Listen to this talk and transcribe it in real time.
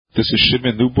This is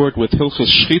Shimon Newbort with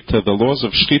Hilchos Shechitah, the laws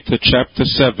of Shechitah, chapter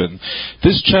 7.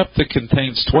 This chapter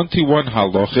contains 21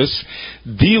 halachas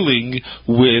dealing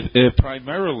with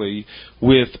primarily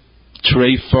with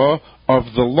treifa of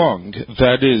the lung,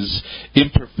 that is,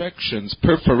 imperfections,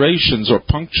 perforations or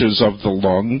punctures of the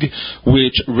lung,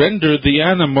 which render the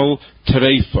animal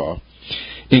treifa.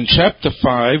 In chapter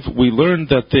 5, we learned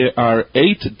that there are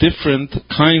 8 different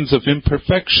kinds of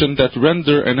imperfection that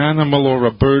render an animal or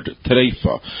a bird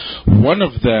treifa. One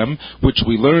of them, which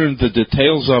we learned the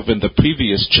details of in the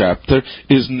previous chapter,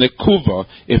 is nekuva,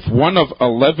 if one of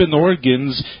 11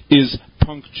 organs is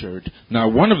punctured. Now,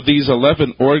 one of these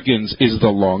 11 organs is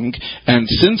the lung, and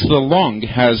since the lung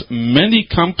has many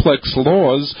complex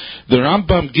laws, the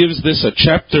Rambam gives this a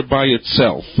chapter by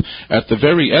itself. At the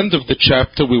very end of the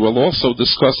chapter, we will also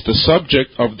discuss the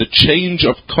subject of the change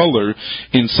of color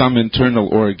in some internal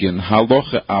organ.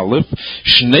 Halacha Aleph,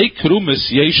 Shnei Krumis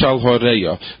Yesh al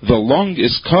Horeya. The lung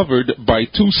is covered by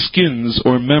 2 skins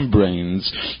or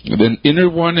membranes, an inner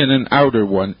one and an outer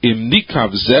one. Im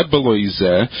nikav zeh beloy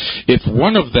zeh, if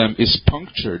one of them is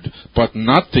punctured, but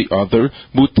not the other,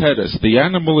 muteres, the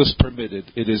animal is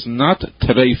permitted. It is not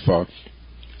treifa.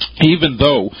 Even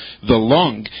though the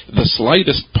lung, the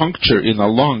slightest puncture in a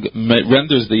lung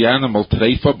renders the animal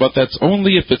treifa, but that's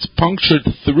only if it's punctured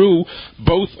through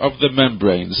both of the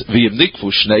membranes.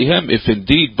 V'yimnikvu shneihem, if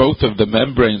indeed both of the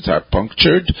membranes are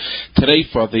punctured,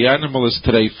 treifa, the animal is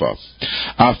treifa.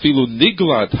 Afilu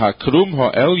niglad hakrum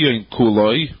ha'elyon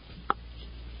kuloi.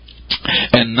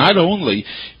 And not only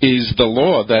is the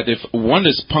law that if one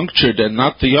is punctured and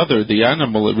not the other, the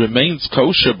animal remains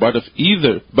kosher, but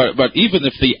even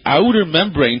if the outer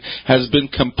membrane has been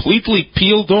completely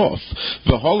peeled off,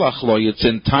 v'holachloi, it's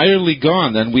entirely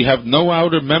gone, and we have no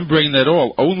outer membrane at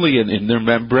all, only an inner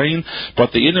membrane,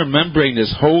 but the inner membrane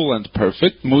is whole and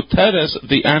perfect, muteres,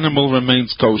 the animal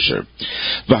remains kosher.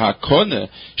 V'hakone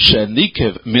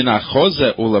shenikev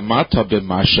minachoze ulamata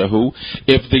b'mashahu,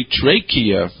 if the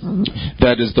trachea,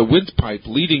 that is the windpipe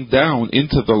leading down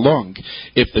into the lung,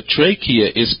 if the trachea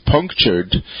is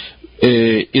punctured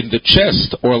in the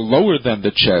chest or lower than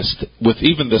the chest, with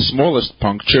even the smallest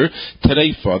puncture,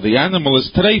 treifa, the animal is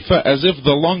treifa as if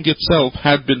the lung itself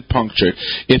had been punctured.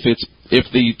 If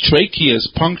the trachea is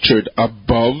punctured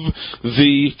above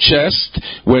the chest,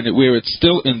 where it's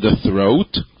still in the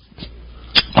throat,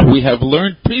 we have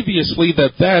learned previously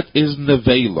that is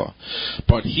nevela.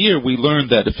 But here we learn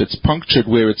that if it's punctured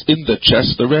where it's in the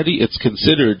chest already, it's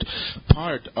considered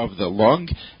part of the lung,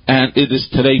 and it is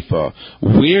treifa.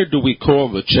 Where do we call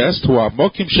the chest?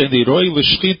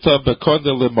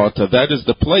 That is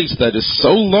the place that is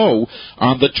so low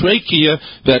on the trachea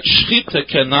that shechitah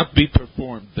cannot be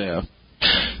performed there.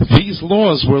 These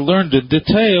laws were learned in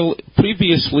detail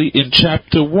previously in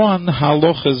chapter 1,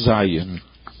 Halacha Zayin.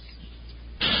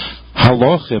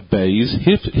 Halacha Beis,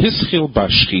 Hischil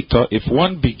Bashchita, if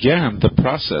one began the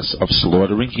process of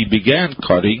slaughtering, he began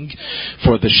cutting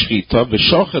for the Shechitah,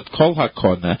 V'shochet kol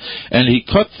hakona, and he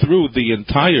cut through the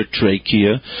entire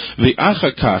trachea,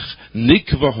 V'achakach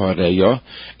nikva horeya,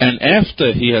 and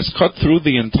after he has cut through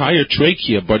the entire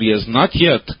trachea, but he has not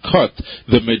yet cut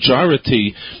the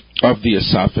majority of the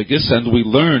esophagus, and we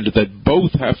learned that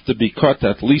both have to be cut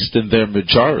at least in their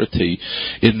majority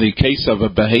in the case of a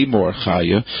behemoth or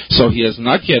chaya, so he has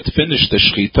not yet finished the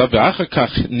shechita,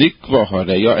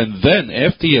 and then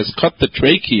after he has cut the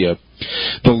trachea,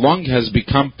 the lung has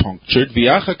become punctured,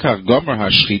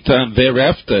 and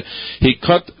thereafter he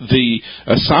cut the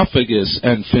esophagus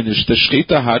and finished the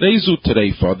shechita. Harezu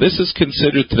treifa. This is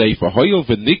considered treifa. Hoyel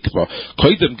v'nikva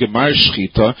koidem gemar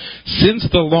shechita. Since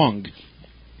the lung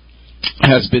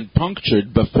has been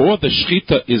punctured before the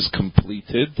shechita is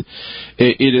completed,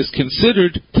 it is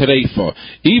considered treifa.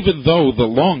 Even though the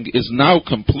lung is now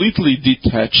completely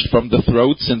detached from the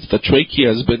throat, since the trachea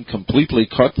has been completely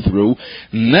cut through,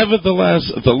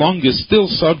 nevertheless the lung is still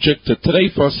subject to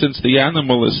treifa since the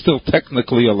animal is still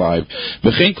technically alive.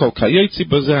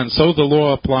 And so the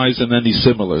law applies in any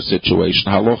similar situation.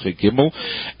 Halacha Gimel,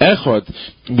 Echad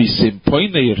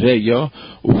misimpoinei reya,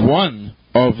 one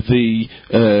of the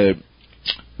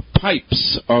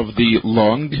pipes of the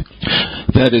lung,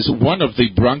 that is one of the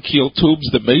bronchial tubes,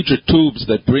 the major tubes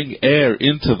that bring air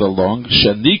into the lung,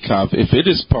 shenikav, if it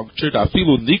is punctured,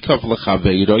 afilu nikav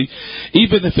lechaveiroi,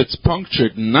 even if it's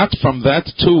punctured not from that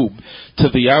tube to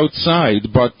the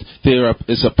outside, but there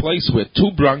is a place where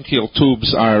 2 bronchial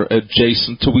tubes are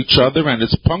adjacent to each other, and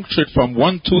it's punctured from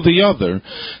one to the other,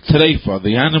 treifa,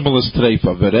 the animal is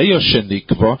treifa. Vereya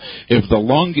shenikva, if the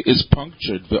lung is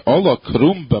punctured, ve'ola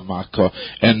krum b'maka,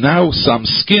 and now some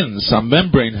skin, some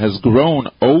membrane has grown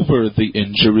over the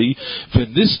injury,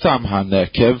 v'nistam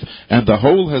hanekev, and the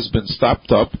hole has been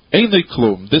stopped up, einei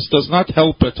klum, this does not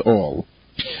help at all.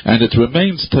 And it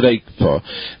remains tereikva.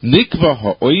 Nikva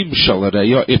ha'oim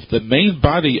shalareya, if the main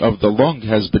body of the lung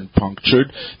has been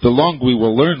punctured, the lung, we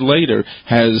will learn later,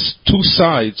 has two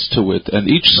sides to it, and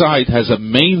each side has a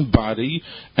main body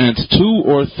and 2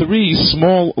 or 3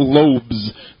 small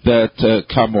lobes that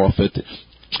come off it.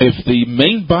 If the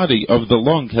main body of the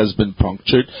lung has been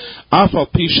punctured,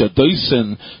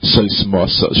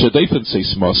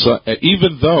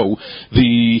 even though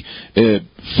the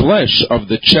flesh of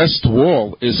the chest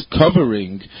wall is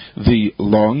covering the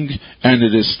lung and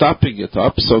it is stopping it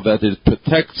up so that it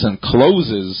protects and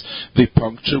closes the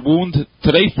puncture wound,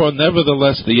 treifa,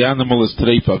 nevertheless the animal is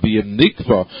treifa.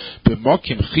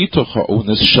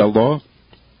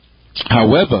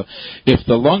 However, if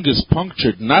the lung is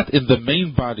punctured not in the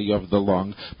main body of the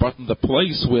lung, but in the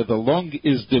place where the lung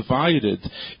is divided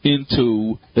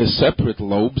into separate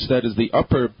lobes, that is the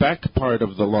upper back part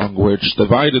of the lung, where it's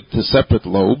divided to separate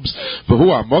lobes,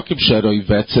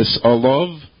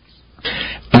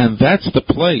 and that's the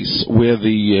place where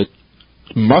the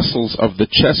muscles of the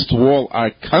chest wall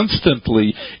are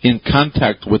constantly in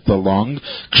contact with the lung,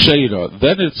 ksheira,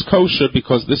 then it's kosher,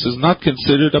 because this is not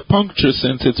considered a puncture,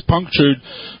 since it's punctured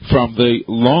from the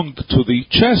lung to the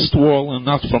chest wall and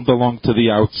not from the lung to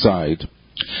the outside.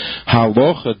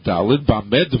 Halacha dalid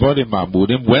bamed dvarim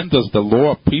amurim. When does the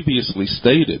law previously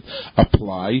stated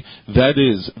apply? That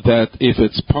is, that if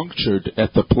it's punctured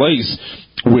at the place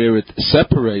where it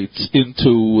separates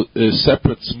into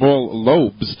separate small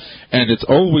lobes, and it's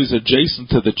always adjacent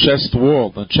to the chest wall,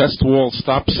 the chest wall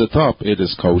stops it up, it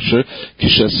is kosher.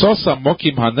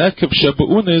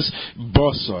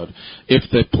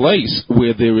 If the place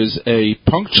where there is a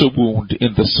puncture wound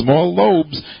in the small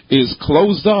lobes is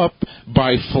closed up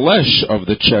by flesh of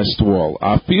the chest wall,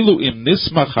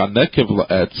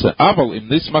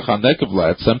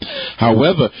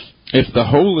 however, if the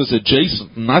hole is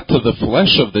adjacent not to the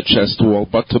flesh of the chest wall,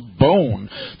 but to bone,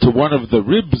 to one of the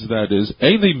ribs, that is,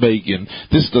 Eini Megin,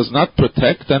 this does not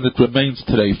protect and it remains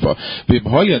treifa.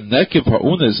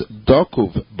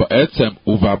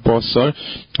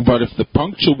 But if the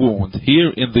puncture wound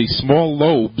here in the small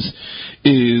lobes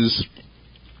is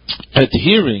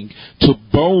adhering to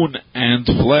bone and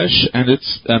flesh, and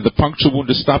the puncture wound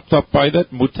is stopped up by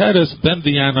that muteres, then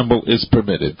the animal is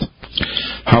permitted.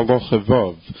 Halacha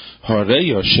vav,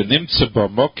 hareya shenimtze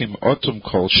b'mokim otum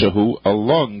kol shehu, a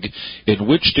lung in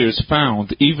which there is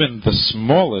found even the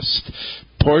smallest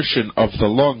portion of the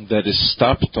lung that is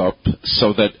stopped up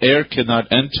so that air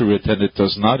cannot enter it and it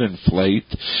does not inflate.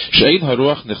 She'ein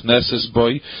haruach nichneses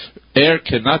boy, air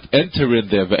cannot enter in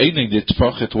there. Ve'ein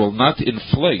nitfach, it will not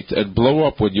inflate and blow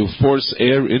up when you force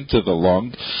air into the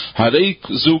lung. Harei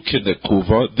zu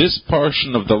kinekuva, this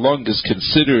portion of the lung is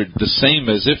considered the same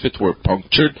as if it were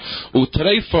punctured.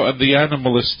 Utreifa, and the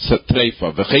animal is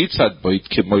treifa. V'cheitzad boit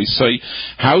kimoisai,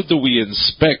 how do we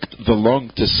inspect the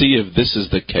lung to see if this is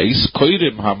the case?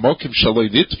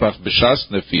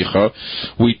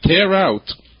 We tear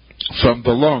out from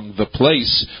the lung the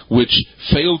place which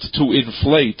failed to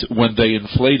inflate when they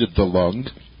inflated the lung,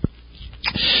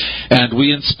 and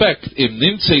we inspect im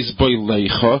nimtzeis boy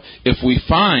leicha, if we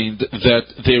find that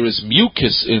there is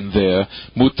mucus in there,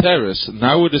 muteris,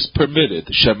 now it is permitted,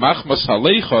 shemachmas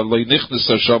haleicha leinichnes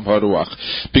hasham haruach,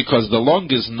 because the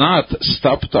lung is not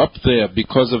stopped up there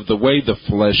because of the way the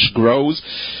flesh grows.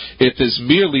 It is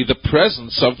merely the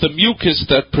presence of the mucus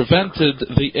that prevented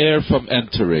the air from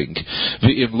entering.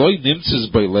 But if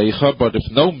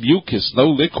no mucus, no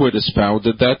liquid is found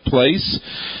in that place,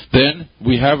 then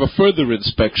we have a further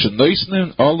inspection. We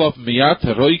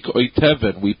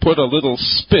put a little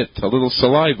spit, a little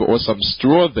saliva, or some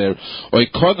straw there,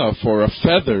 for a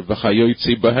feather,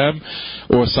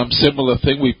 or some similar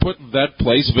thing. We put in that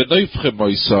place,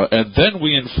 and then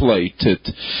we inflate it.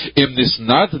 In this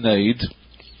nadneid,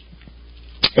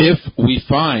 if we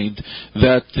find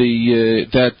that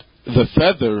the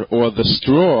feather or the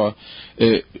straw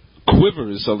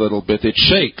quivers a little bit, it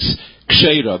shakes,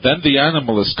 ksheira, then the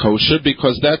animal is kosher,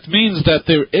 because that means that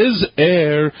there is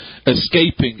air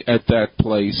escaping at that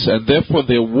place, and therefore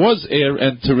there was air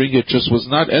entering, it just was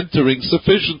not entering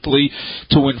sufficiently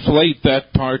to inflate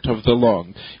that part of the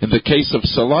lung. In the case of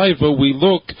saliva, we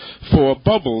look for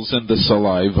bubbles in the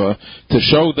saliva to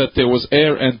show that there was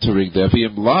air entering there.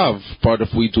 But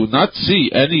if we do not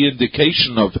see any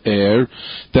indication of air,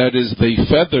 that is, the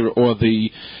feather or the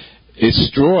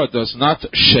straw does not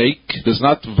shake, does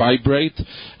not vibrate,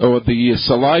 or the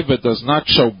saliva does not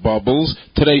show bubbles,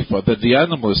 treifa, that the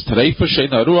animal is treifa,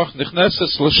 sheina ruach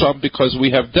nichneses l'sham, because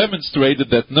we have demonstrated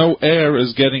that no air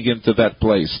is getting into that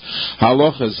place.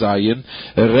 Halacha zayin,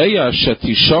 reya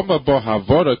shetishama bo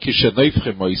havora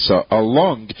kishenefche moisa, a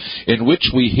lung in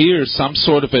which we hear some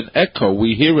sort of an echo,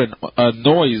 we hear a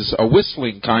noise, a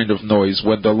whistling kind of noise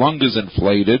when the lung is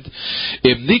inflated.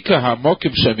 Imnika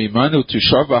hamokim shemimanu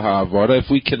tishava ha'avora, if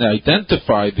we can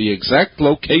identify the exact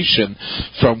location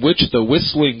from which the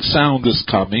whistling sound is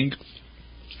coming,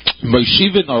 then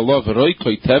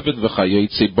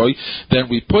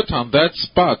we put on that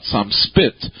spot some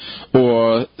spit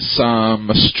or some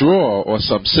straw or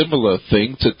some similar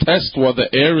thing to test whether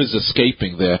air is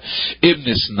escaping there.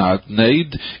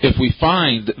 If we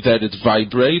find that it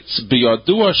vibrates,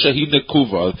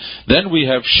 then we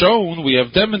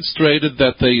have demonstrated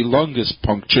that the lung is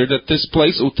punctured at this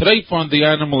place, and the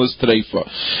animal is treifa.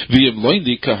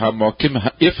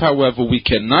 If, however, we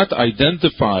cannot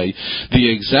identify the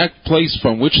exact place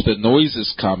from which the noise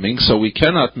is coming, so we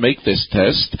cannot make this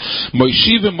test,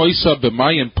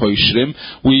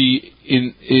 we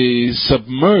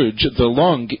submerge the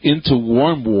lung into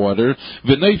warm water,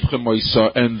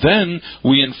 and then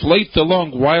we inflate the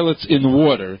lung while it's in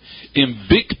water. In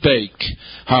big bake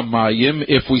hamayim,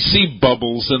 if we see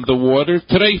bubbles in the water,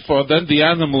 treifa, then the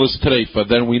animal is treifa.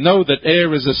 Then we know that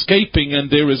air is escaping and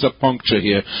there is a puncture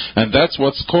here, and that's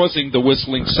what's causing the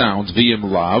whistling sound. V'im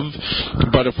lav.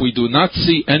 But if we do not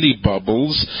see any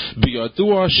bubbles,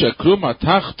 biyadua shekrum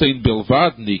atachtein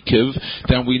bilvad nikiv,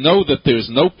 then we know that there's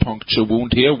no puncture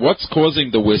wound here. What's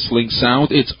causing the whistling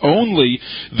sound? It's only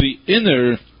the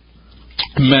inner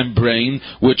membrane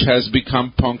which has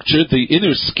become punctured. The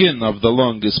inner skin of the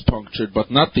lung is punctured,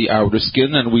 but not the outer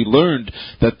skin, and we learned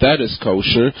that that is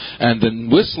kosher. And the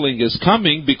whistling is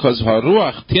coming because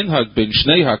haruach tinhag bin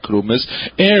shnei hakrumes,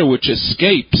 air which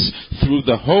escapes through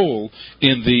the hole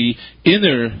in the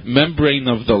inner membrane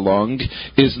of the lung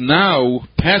is now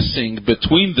passing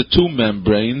between the two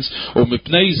membranes, and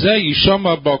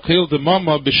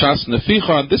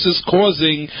this is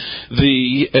causing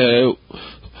the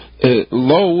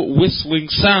low whistling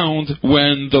sound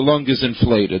when the lung is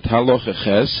inflated. Halacha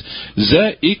ches,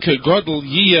 ze iker godel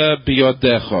yia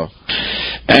biyodecha.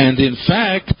 And in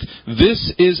fact,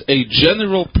 this is a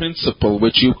general principle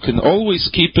which you can always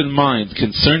keep in mind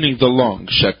concerning the lung.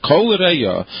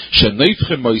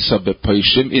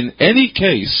 In any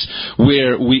case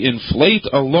where we inflate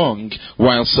a lung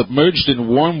while submerged in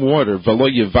warm water,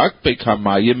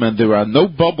 and there are no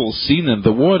bubbles seen in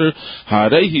the water,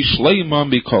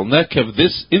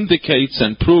 this indicates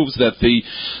and proves that the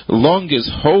lung is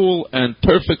whole and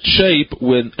perfect shape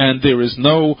and there is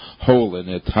no hole in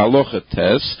it. Halacha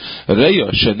tes,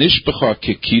 reya shenishbecha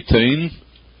kekitain,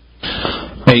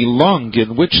 a lung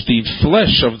in which the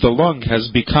flesh of the lung has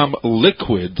become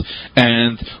liquid,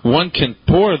 and one can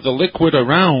pour the liquid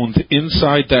around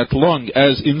inside that lung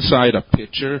as inside a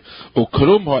pitcher.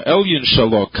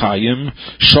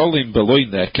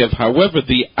 However,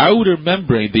 the outer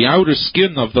membrane, the outer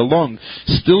skin of the lung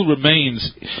still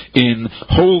remains in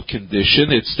whole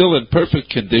condition. It's still in perfect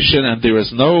condition, and there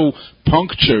is no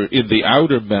puncture in the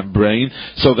outer membrane,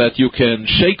 so that you can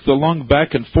shake the lung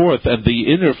back and forth and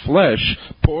the inner flesh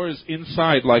pours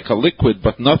inside like a liquid,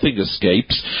 but nothing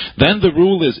escapes. Then the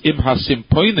rule is im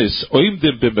hasimpoinis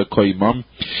oimdim b'mekoimam,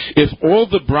 if all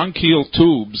the bronchial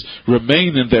tubes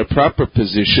remain in their proper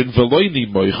position, veloini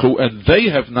moichu, and they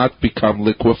have not become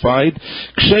liquefied,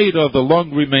 ksheira, the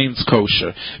lung remains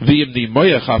kosher. V'imni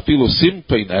moyach afilu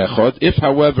simpein echad, if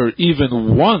however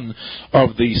even one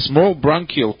of the small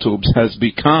bronchial tubes has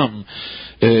become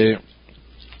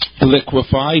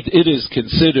liquefied, it is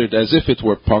considered as if it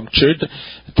were punctured.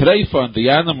 Treifa, and the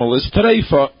animal is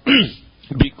treifa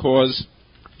because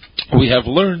we have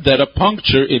learned that a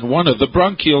puncture in one of the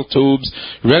bronchial tubes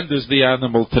renders the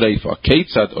animal treifa.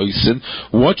 Keitzad oisin,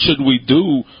 what should we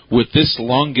do with this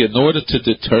lung in order to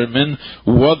determine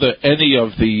whether any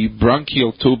of the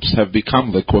bronchial tubes have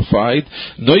become liquefied?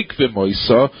 Noik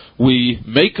v'moisa, we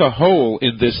make a hole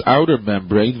in this outer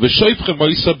membrane, v'shoifche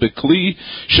moisa bekli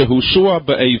shehushua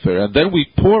be'aver, and then we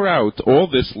pour out all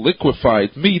this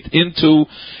liquefied meat into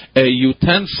a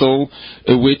utensil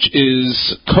which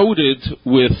is coated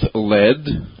with lead,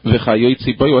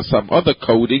 v'chayotzi boy, or some other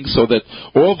coating, so that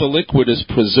all the liquid is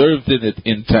preserved in it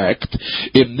intact.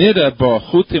 Im nira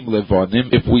ba'chutim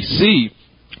levonim, if we see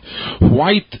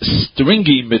white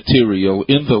stringy material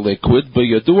in the liquid,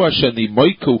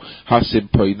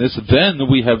 then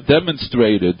we have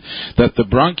demonstrated that the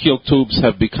bronchial tubes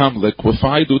have become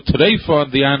liquefied,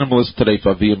 and the animal is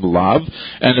treifa v'im lav,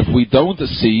 and if we don't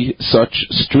see such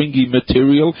stringy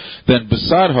material, then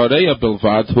besar hareya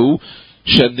bilvadhu,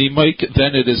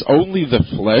 then it is only the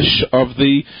flesh of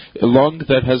the lung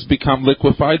that has become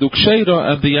liquefied,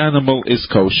 uksheira, and the animal is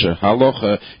kosher.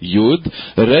 Halacha yud,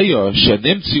 reya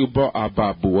shenimtziu bo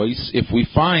ababuos, if we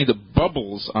find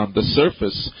bubbles on the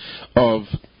surface of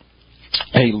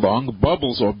a lung,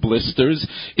 bubbles or blisters,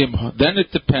 then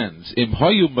it depends. If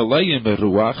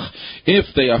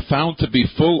they are found to be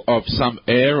full of some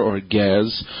air or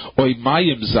gas, or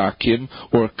mayim zakim,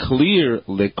 or clear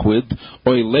liquid,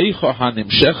 or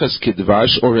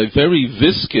a very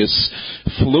viscous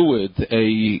fluid,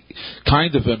 a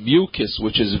kind of a mucus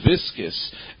which is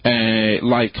viscous,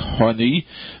 like honey,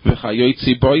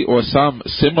 or some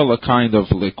similar kind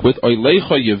of liquid, or a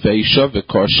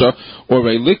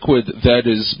liquid that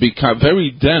is become very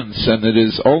dense and it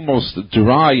is almost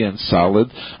dry and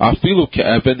solid,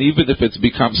 even if it's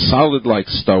become solid like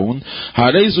stone,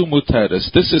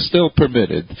 this is still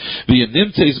permitted.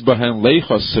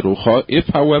 If,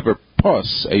 however,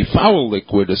 pus, a foul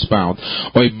liquid, is found,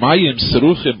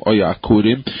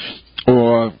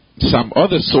 or some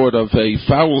other sort of a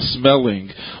foul-smelling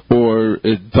or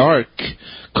a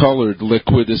dark-colored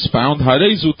liquid is found,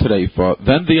 harezu treifa,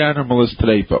 then the animal is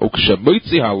treifa.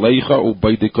 Ukshamitzi haleicha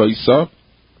ubaydikoisa.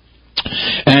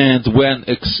 And when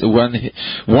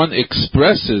one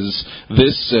expresses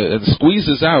this and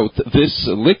squeezes out this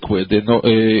liquid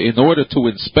in order to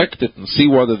inspect it and see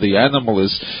whether the animal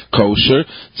is kosher,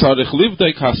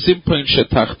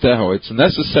 it's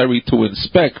necessary to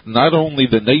inspect not only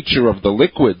the nature of the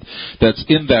liquid that's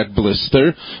in that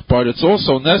blister, but it's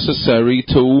also necessary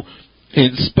to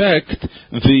inspect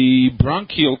the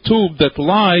bronchial tube that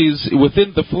lies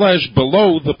within the flesh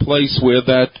below the place where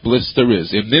that blister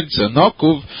is.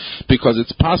 Because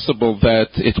it's possible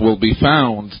that it will be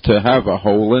found to have a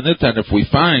hole in it, and if we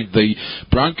find the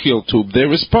bronchial tube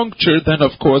there is punctured, then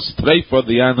of course treifa,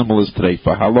 the animal is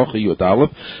treifa. Halacha yud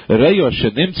aleph, reya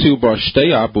shenimtziu ba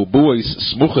shtei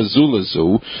abubuos smucha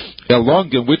zulazu, a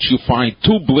lung in which you find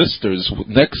two blisters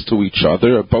next to each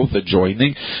other, both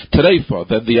adjoining, treifa,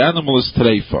 then the animal is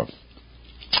treifa.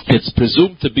 It's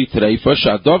presumed to be treifa,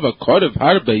 shadova korev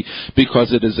harbe,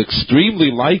 because it is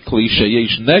extremely likely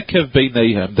sheyesh nekev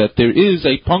beinehem, that there is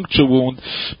a puncture wound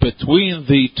between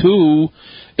the two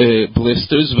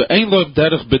blisters, and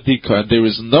there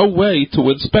is no way to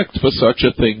inspect for such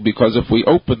a thing, because if we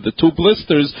open the two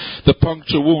blisters, the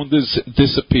puncture wound is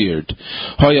disappeared.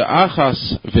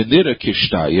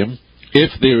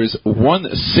 If there is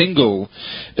one single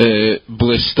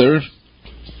blister,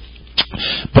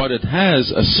 but it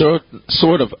has a certain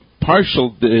sort of partial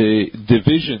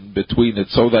division between it,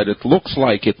 so that it looks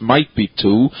like it might be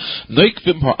two.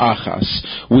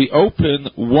 We open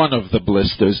one of the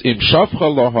blisters, and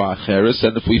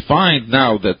if we find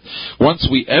now that once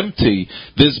we empty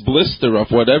this blister of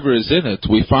whatever is in it,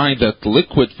 we find that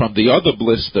liquid from the other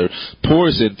blister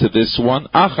pours into this one,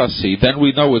 then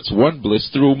we know it's one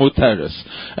blister,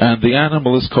 and the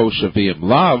animal is kosher v'im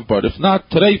lav. But if not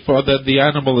treifa, then the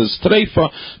animal is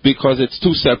treifa, because it's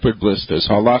two separate blisters.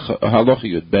 Halacha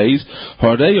yud beis,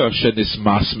 hareya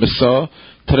shenismasmesa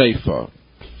treifa.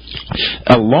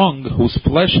 A lung whose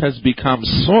flesh has become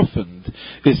softened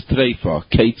is treifa.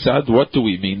 Keitzad, what do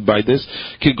we mean by this?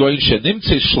 Kigoyin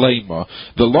shenimtze shleima.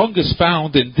 The lung is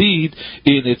found indeed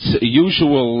in its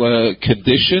usual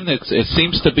condition. It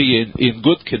seems to be in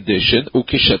good condition.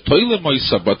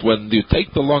 But when you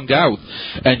take the lung out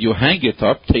and you hang it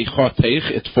up,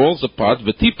 it falls apart.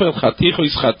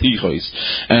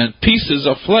 And pieces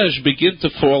of flesh begin to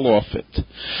fall off it.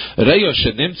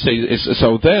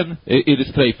 So then it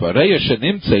is treifa. A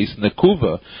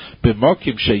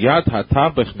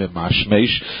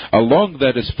lung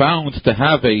that is found to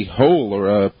have a hole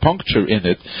or a puncture in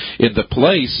it, in the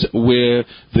place where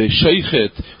the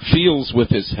shechet feels with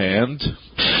his hand.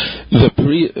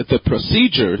 The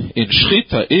procedure in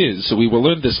Shechitah is, we will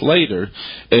learn this later,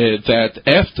 that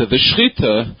after the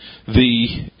Shechitah,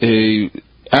 the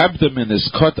abdomen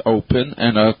is cut open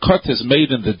and a cut is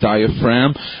made in the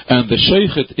diaphragm, and the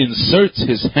shechet inserts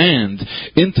his hand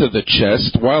into the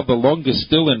chest while the lung is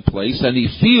still in place, and he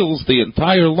feels the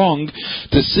entire lung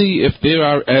to see if there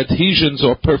are adhesions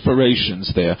or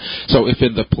perforations there. So if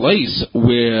in the place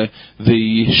where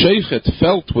the shechet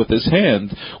felt with his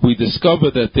hand we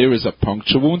discover that there is a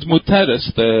puncture wound,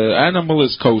 muteres, the animal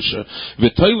is kosher.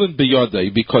 V'toilin biyodei,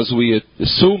 because we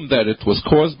assume that it was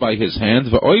caused by his hand.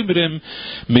 V'oimrim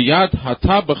miyad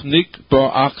hatabach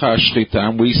nikbo achar shchita,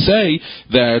 and we say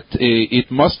that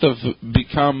it must have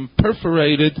become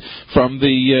perforated from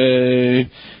the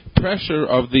pressure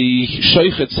of the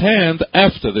sheichit's hand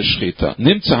after the shechita.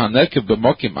 Nimtza hanekev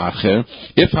b'mokim acher.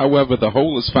 If, however, the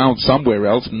hole is found somewhere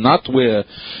else, not where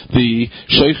the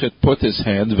sheichit put his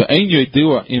hand, ve'ein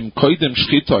yodua im koidem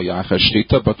shechita yachar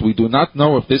shechita, but we do not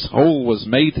know if this hole was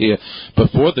made here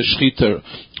before the shechita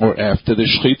or after the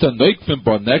shechita. Noikvim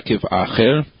bo nekev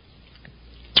acher.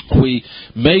 We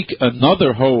make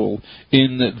another hole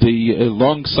in the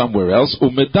lung somewhere else,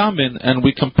 umedamin, and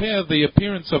we compare the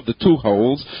appearance of the two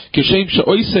holes,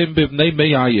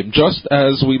 just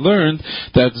as we learned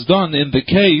that's done in the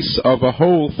case of a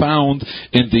hole found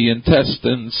in the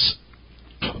intestines,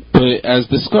 as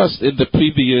discussed in the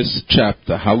previous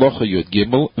chapter. Halacha Yud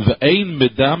Gimel, ve'ein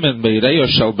medamen meireya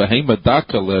shel behema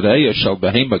daka lereya shel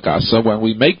behema gasa. When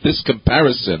we make this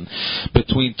comparison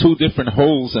between two different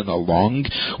holes in a lung,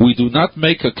 we do not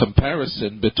make a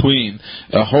comparison between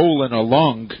a hole in a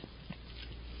lung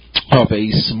of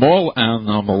a small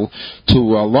animal to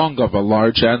a lung of a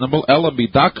large animal, ela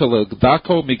midaka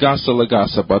legdako migasa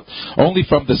legasa, but only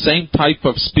from the same type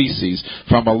of species,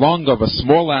 from a lung of a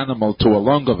small animal to a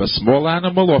lung of a small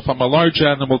animal, or from a large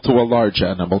animal to a large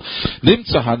animal.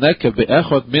 Nimtza haneke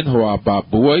be'echod minhu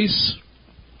ababuis.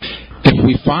 If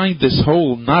we find this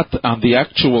hole not on the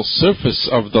actual surface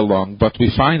of the lung, but we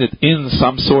find it in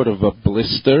some sort of a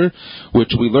blister,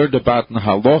 which we learned about in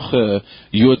Halacha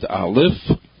Yud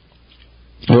Aleph,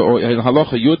 or in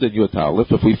Halacha Yud and Yud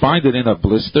Aleph, if we find it in a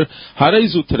blister,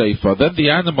 harezu treifa, then the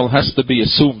animal has to be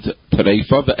assumed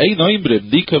treifa.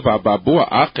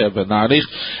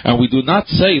 And we do not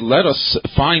say, let us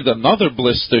find another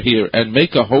blister here and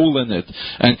make a hole in it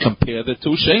and compare the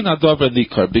two.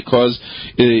 Because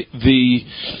the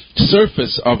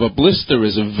surface of a blister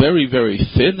is very, very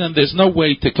thin, and there's no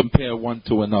way to compare one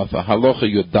to another. Halacha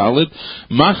Yud Daled,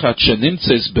 machat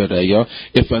shenintzes bereya,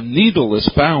 if a needle is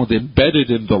found embedded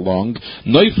in the lung,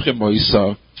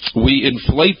 we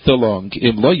inflate the lung.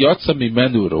 Im lo yotza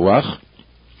mimenu ruach.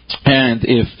 And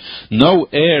if no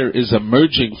air is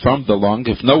emerging from the lung,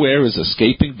 if no air is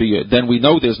escaping, then we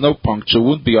know there's no puncture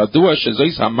wound.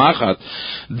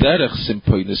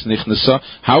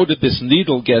 How did this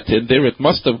needle get in there? It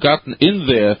must have gotten in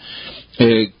there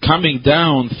coming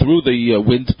down through the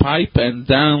windpipe and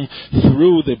down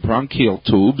through the bronchial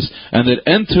tubes, and it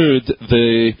entered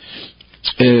the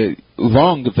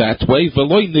lung that way,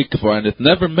 and it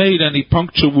never made any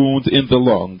puncture wound in the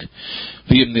lung.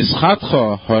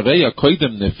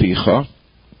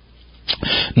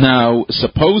 Now,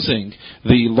 supposing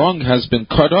the lung has been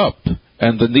cut up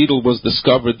and the needle was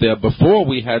discovered there before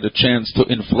we had a chance to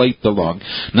inflate the lung.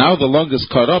 Now the lung is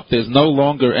cut up, there's no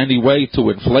longer any way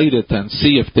to inflate it and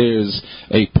see if there's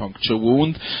a puncture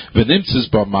wound.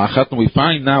 And we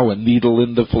find now a needle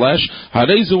in the flesh.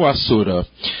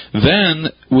 Then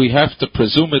we have to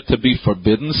presume it to be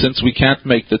forbidden, since we can't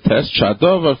make the test.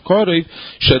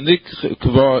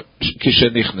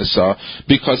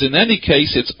 Because in any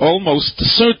case, it's almost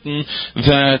certain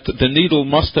that the needle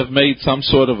must have made some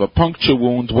sort of a puncture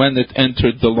wound when it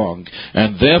entered the lung,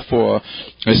 and therefore,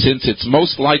 since it's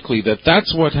most likely that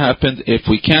that's what happened, if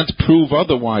we can't prove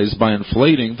otherwise by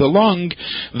inflating the lung,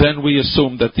 then we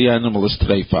assume that the animal is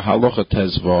treifa. Halacha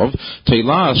tezvov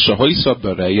teilas shahoisa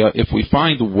bereya. If we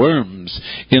find worms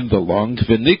in the lung,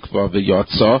 v'nikva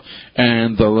v'yotza,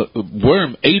 and the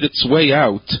worm ate its way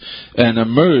out and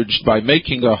emerged by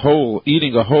making a hole,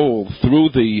 eating a hole through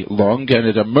the lung, and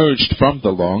it emerged from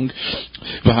the lung.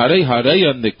 V'harei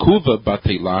hareya nekuva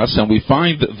batilas, and we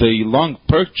find the lung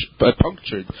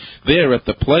punctured there at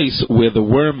the place where the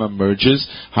worm emerges.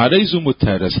 Hareizu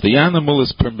muteres, the animal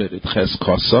is permitted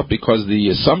cheskosa, because the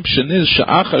assumption is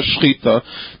she'acha shechita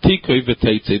tikoi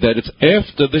v'teitze, that it's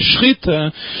after the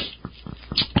shechita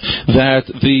that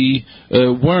the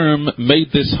worm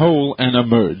made this hole and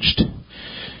emerged.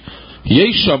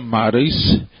 Yesham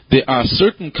maris, there are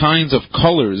certain kinds of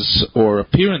colors or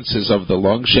appearances of the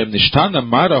lung,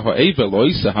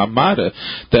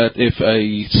 that if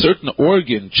a certain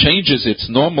organ changes its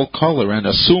normal color and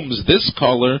assumes this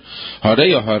color,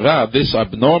 this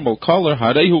abnormal color,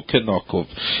 a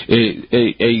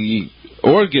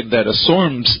organ that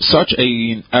assumes such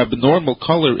an abnormal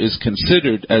color is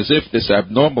considered as if this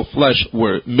abnormal flesh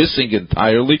were missing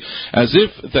entirely, as if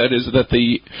that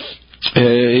the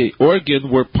organ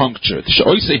were punctured.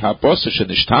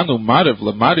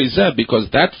 Because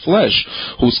that flesh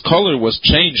whose color was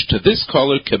changed to this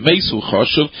color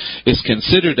is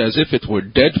considered as if it were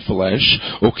dead flesh,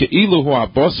 and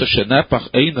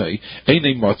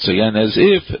as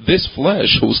if this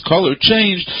flesh whose color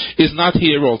changed is not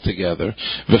here altogether.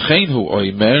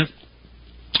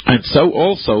 And so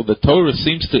also the Torah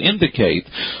seems to indicate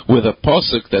with a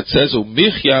pasuk that says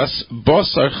Umichas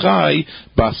basar chai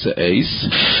baseis,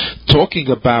 talking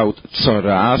about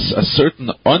tzaras, a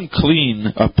certain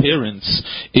unclean appearance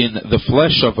in the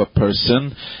flesh of a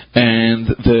person, and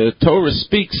the Torah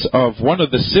speaks of one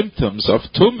of the symptoms of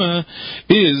tumah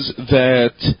is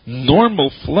that normal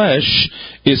flesh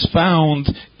is found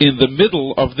in the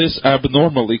middle of this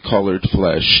abnormally colored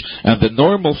flesh, and the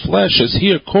normal flesh is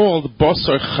here called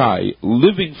basar chai,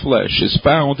 living flesh is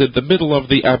found in the middle of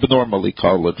the abnormally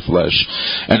colored flesh.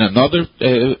 And another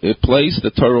place,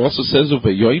 the Torah also says, on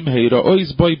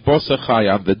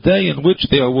the day in which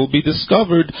there will be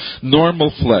discovered normal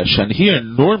flesh. And here,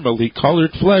 normally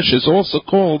colored flesh is also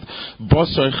called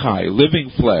basar chai,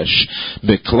 living flesh.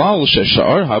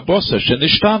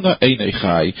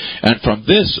 And from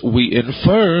this we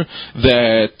infer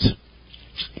that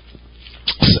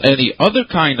any other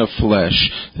kind of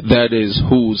flesh, that is,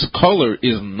 whose color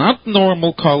is not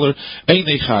normal color,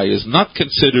 einechai, is not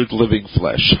considered living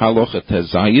flesh.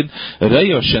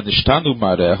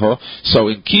 So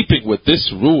in keeping with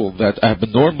this rule that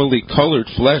abnormally colored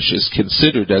flesh is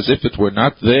considered as if it were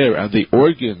not there and the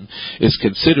organ is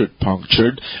considered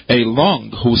punctured, a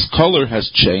lung whose color has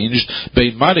changed,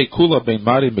 either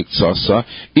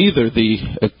the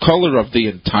color of the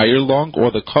entire lung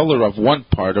or the color of one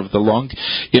part of the lung,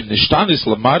 then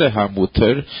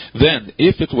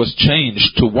if it was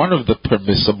changed to one of the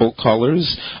permissible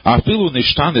colors,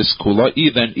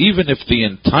 then even if the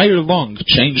entire lung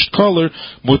changed color,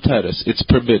 muteres, it's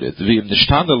permitted.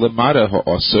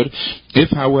 If,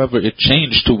 however, it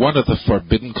changed to one of the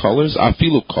forbidden colors,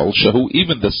 afilu kol shehu,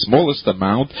 even the smallest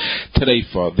amount,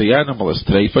 treifa, the animal is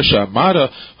treifa, she'amara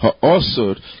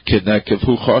ha'osur kenekev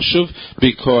hu choshev,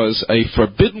 because a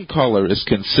forbidden color is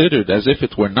considered as if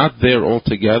it were not there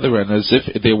altogether, and as if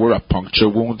there were a puncture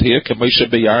wound here, k'moshe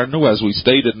beyarnu, as we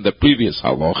stated in the previous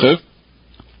halacha.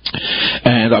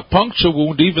 And a puncture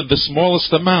wound, even the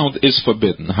smallest amount, is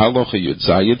forbidden. Halacha Yud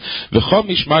Zayin.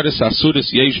 V'chomish maris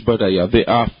asuris yesh baraya. There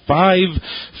are 5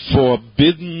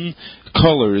 forbidden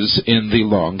colors in the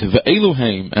lung.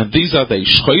 Ve'eluheim, and these are they: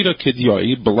 shchoira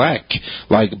kedyai, black,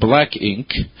 like black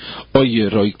ink, or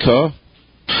yeroika,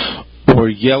 or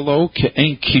yellow,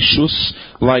 ke'en kishus,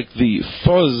 like the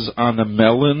fuzz on a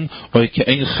melon, or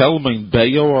ke'en chelmein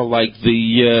beyo, or like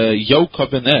the yolk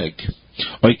of an egg,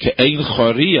 or ke'en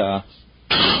choria,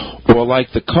 or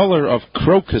like the color of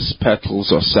crocus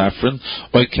petals or saffron,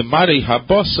 or kemari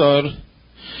habasar,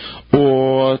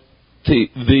 or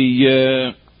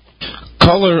the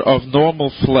color of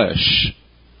normal flesh.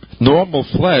 Normal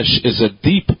flesh is a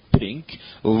deep pink.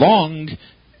 Long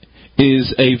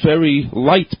is a very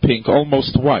light pink,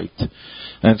 almost white.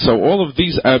 And so all of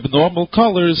these abnormal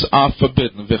colors are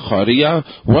forbidden. V'charia,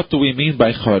 what do we mean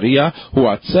by charia?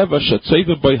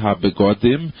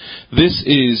 This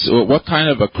is, what kind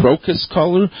of a crocus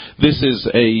color? This is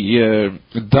a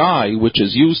dye which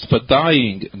is used for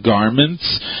dyeing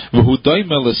garments. And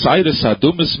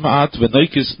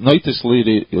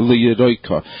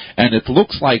it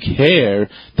looks like hair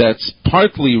that's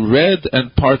partly red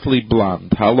and partly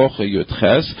blonde.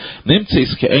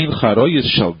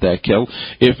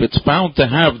 If it's found to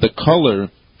have the color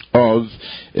of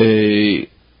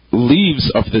leaves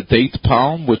of the date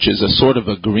palm, which is a sort of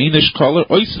a greenish color,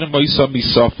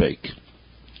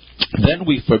 then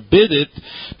we forbid it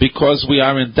because we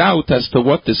are in doubt as to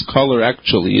what this color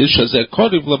actually is,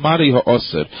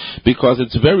 because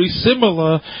it's very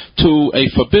similar to a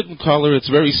forbidden color, it's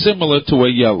very similar to a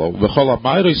yellow.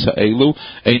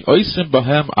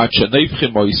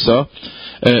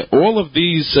 All of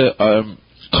these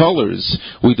colors,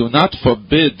 we do not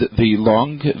forbid the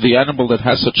lung, the animal that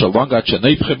has such a lung,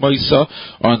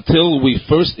 until we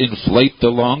first inflate the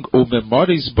lung,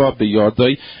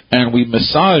 and we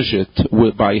massage it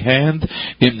by hand,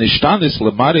 and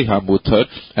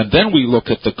then we look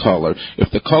at the color.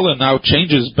 If the color now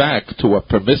changes back to a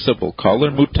permissible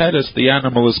color, muteres, the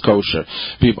animal is kosher.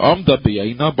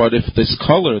 But if this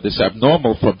color, this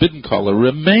abnormal, forbidden color,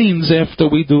 remains after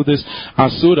we do this,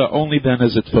 asura, only then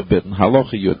is it forbidden.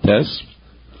 Halacha Yotes.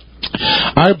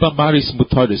 Arba maris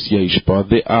mutaris yeshba.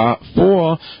 There are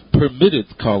 4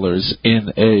 permitted colors in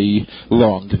a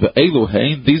lung. The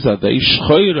eluhein, these are the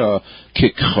shchoira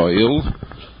kikhoil,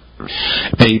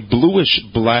 a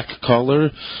bluish-black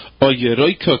color, or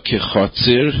yeroika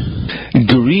kechotzir,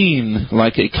 green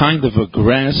like a kind of a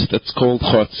grass that's called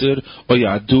chotzir, or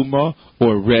yaduma,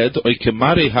 or red, or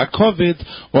kemare hakovid,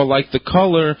 or like the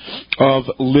color of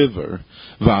liver.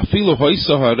 Va'afilu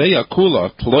hoisa hareya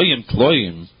kula tloyim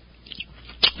tloyim.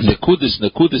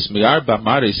 Nekudis miarba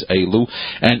maris elu,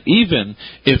 and even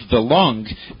if the lung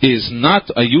is not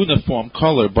a uniform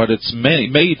color, but it's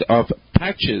made of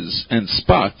patches and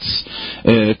spots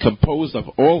composed of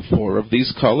all four of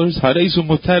these colors, harezu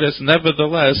muteres,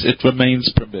 nevertheless it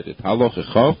remains permitted.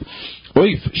 Halochichav,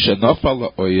 oif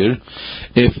shenafal oir,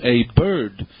 if a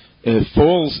bird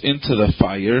falls into the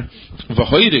fire,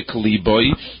 v'hoirik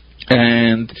liboy,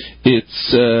 and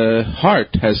its heart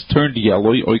has turned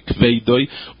yellow, or kveidoi,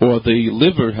 or the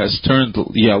liver has turned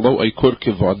yellow, or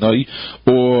kurkivonoi,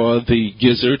 or the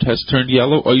gizzard has turned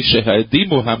yellow, or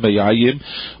shehadimu hamayayim,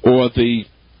 or the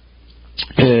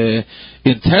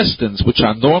intestines, which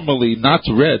are normally not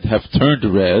red, have turned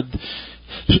red.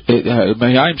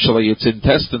 Its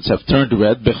intestines have turned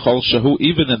red, bechol shahu,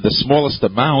 even in the smallest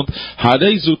amount.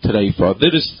 Harezu treifa.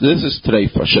 This is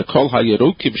treifa. Shekol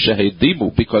hayerukim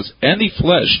shehedimu, because any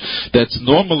flesh that's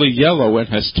normally yellow and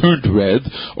has turned red,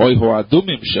 or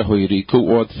hoadumim shehoiriku,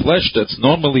 or flesh that's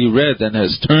normally red and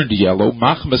has turned yellow,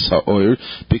 machmes haoir,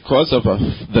 because of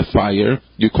the fire,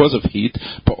 because of heat.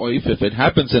 Ba'oif, if it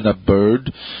happens in a bird,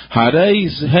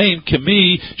 hareiz heim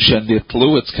kemi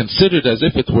shenitlu, it's considered as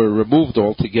if it were removed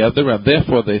altogether, and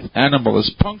therefore the animal is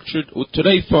punctured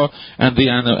utreifa, and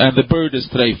the bird is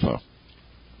treifa.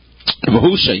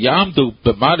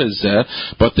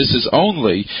 But this is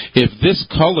only if this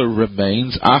color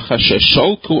remains,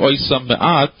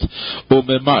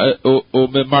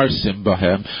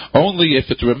 only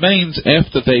if it remains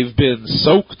after they've been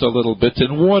soaked a little bit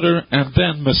in water and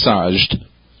then massaged.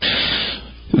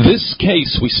 This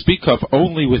case we speak of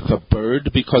only with a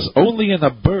bird, because only in a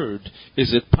bird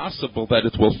is it possible that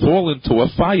it will fall into a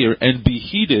fire and be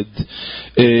heated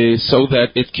so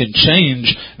that it can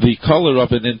change the color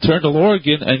of an internal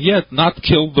organ and yet not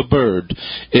kill the bird.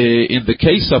 In the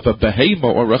case of a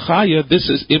behema or a chaya, this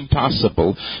is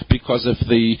impossible, because if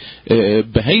the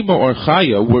behema or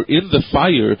chaya were in the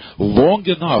fire long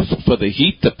enough for the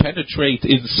heat to penetrate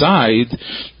inside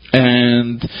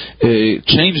and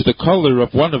change the color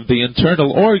of one of the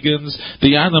internal organs,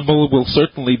 the animal will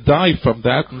certainly die from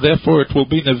that, and therefore it will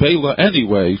be nevela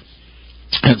anyway.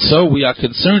 And so we are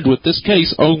concerned with this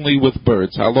case only with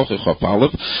birds.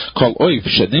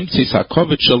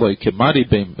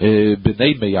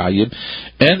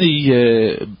 Any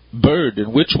bird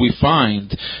in which we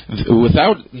find,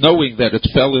 without knowing that it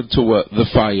fell into the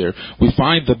fire, we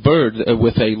find the bird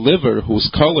with a liver whose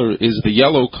color is the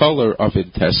yellow color of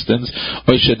intestines,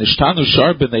 or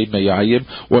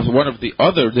one of the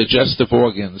other digestive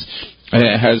organs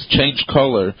has changed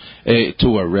color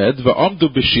to a red,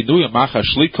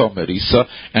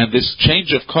 and this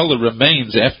change of color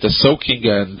remains after soaking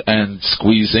and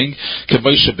squeezing,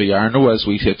 as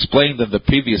we explained in the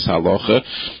previous halacha.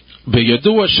 It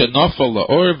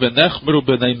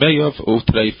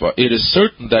is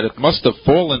certain that it must have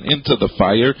fallen into the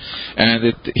fire and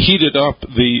it heated up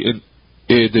the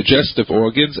digestive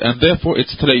organs, and therefore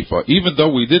it's treifa. Even though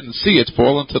we didn't see it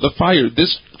fall into the fire,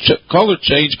 this color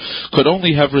change could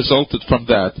only have resulted from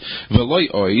that.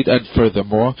 And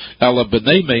furthermore,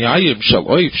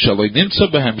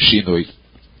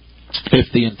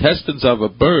 if the intestines of a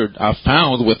bird are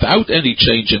found without any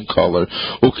change in color,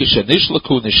 but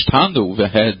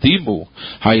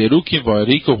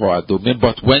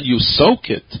when you soak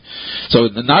it, so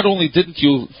not only didn't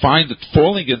you find it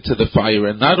falling into the fire,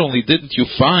 and not only didn't you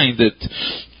find it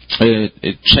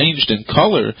changed in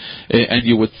color, and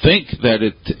you would think that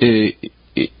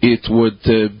it would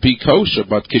be kosher,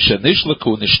 but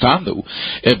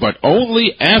but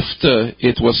only after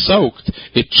it was soaked,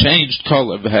 it changed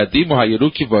color, and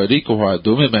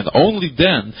only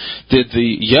then did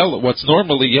the yellow, what's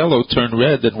normally yellow, turn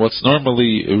red, and what's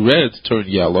normally red turn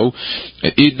yellow.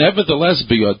 Nevertheless,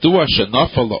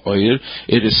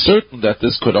 it is certain that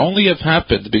this could only have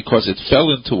happened because it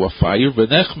fell into a fire,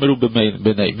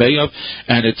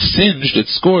 and it singed, it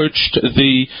scorched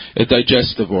the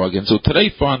digestive organs.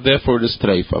 And therefore it is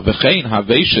treifa.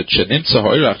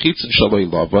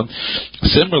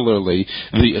 Similarly,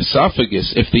 the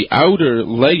esophagus, if the outer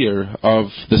layer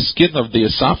of the skin of the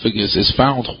esophagus is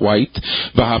found white,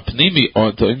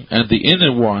 and the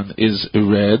inner one is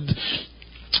red,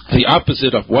 the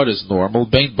opposite of what is normal,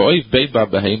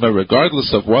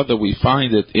 regardless of whether we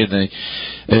find it in a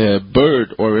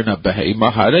bird or in a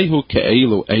behema.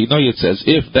 It says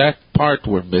if that part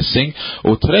were missing,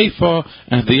 utreifa,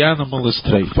 and the animal is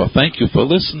treifa. Thank you for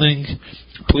listening.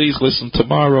 Please listen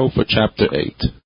tomorrow for chapter 8.